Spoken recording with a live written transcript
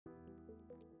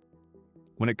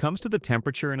When it comes to the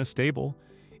temperature in a stable,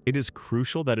 it is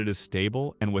crucial that it is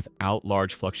stable and without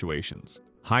large fluctuations.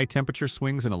 High temperature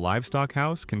swings in a livestock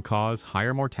house can cause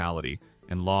higher mortality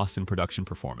and loss in production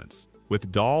performance.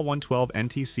 With dol-112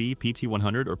 NTC,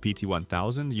 PT100, or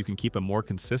PT1000, you can keep a more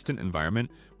consistent environment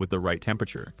with the right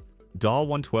temperature.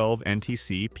 Dol-112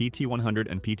 NTC, PT100,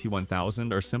 and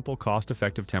PT1000 are simple,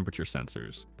 cost-effective temperature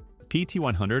sensors.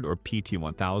 PT100 or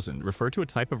PT1000 refer to a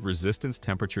type of resistance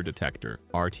temperature detector,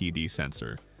 RTD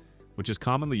sensor, which is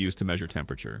commonly used to measure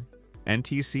temperature.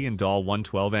 NTC and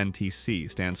dol-112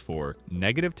 NTC stands for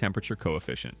negative temperature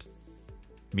coefficient,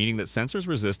 meaning that sensor's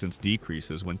resistance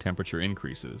decreases when temperature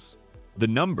increases. The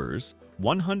numbers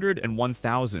 100 and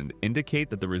 1000 indicate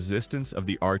that the resistance of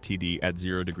the RTD at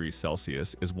 0 degrees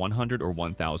Celsius is 100 or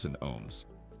 1000 ohms.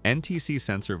 NTC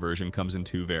sensor version comes in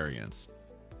two variants: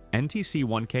 NTC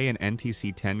 1K and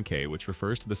NTC 10K, which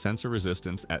refers to the sensor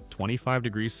resistance at 25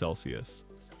 degrees Celsius.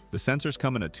 The sensors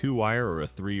come in a 2-wire or a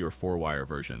 3 or 4-wire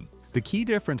version. The key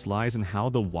difference lies in how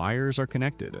the wires are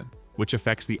connected, which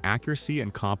affects the accuracy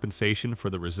and compensation for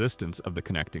the resistance of the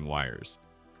connecting wires.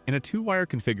 In a 2-wire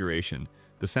configuration,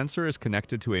 the sensor is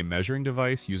connected to a measuring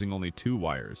device using only 2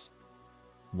 wires,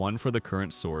 one for the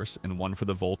current source and one for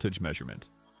the voltage measurement.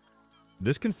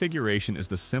 This configuration is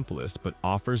the simplest but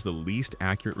offers the least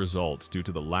accurate results due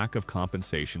to the lack of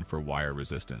compensation for wire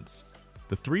resistance.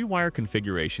 The 3-wire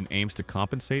configuration aims to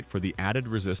compensate for the added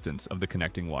resistance of the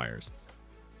connecting wires.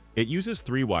 It uses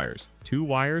 3 wires, 2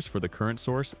 wires for the current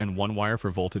source and 1 wire for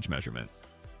voltage measurement.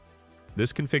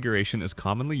 This configuration is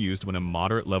commonly used when a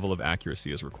moderate level of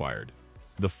accuracy is required.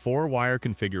 The 4-wire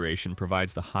configuration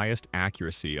provides the highest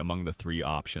accuracy among the 3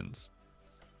 options.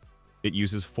 It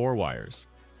uses 4 wires,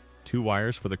 2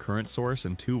 wires for the current source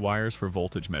and 2 wires for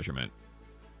voltage measurement.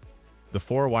 The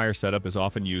 4-wire setup is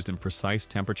often used in precise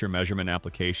temperature measurement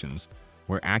applications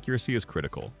where accuracy is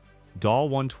critical.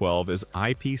 dol-112 is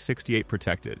IP68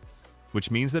 protected,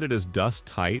 which means that it is dust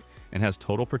tight and has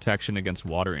total protection against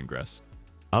water ingress,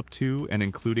 up to and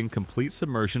including complete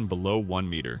submersion below 1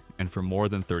 meter and for more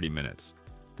than 30 minutes.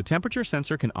 The temperature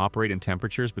sensor can operate in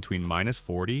temperatures between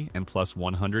 -40 and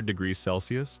 +100 degrees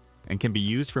Celsius and can be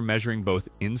used for measuring both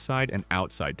inside and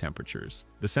outside temperatures.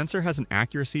 The sensor has an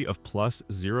accuracy of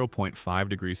 +0.5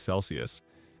 degrees Celsius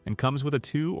and comes with a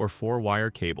 2 or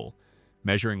 4-wire cable,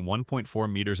 measuring 1.4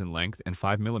 meters in length and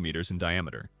 5 millimeters in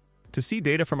diameter. To see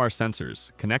data from our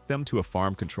sensors, connect them to a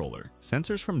farm controller.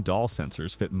 Sensors from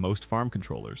dol-sensors fit most farm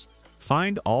controllers.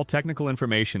 Find all technical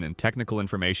information in Technical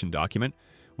Information document,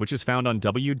 which is found on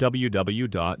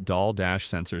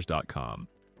www.dol-sensors.com.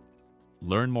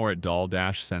 Learn more at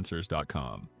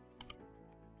dol-sensors.com.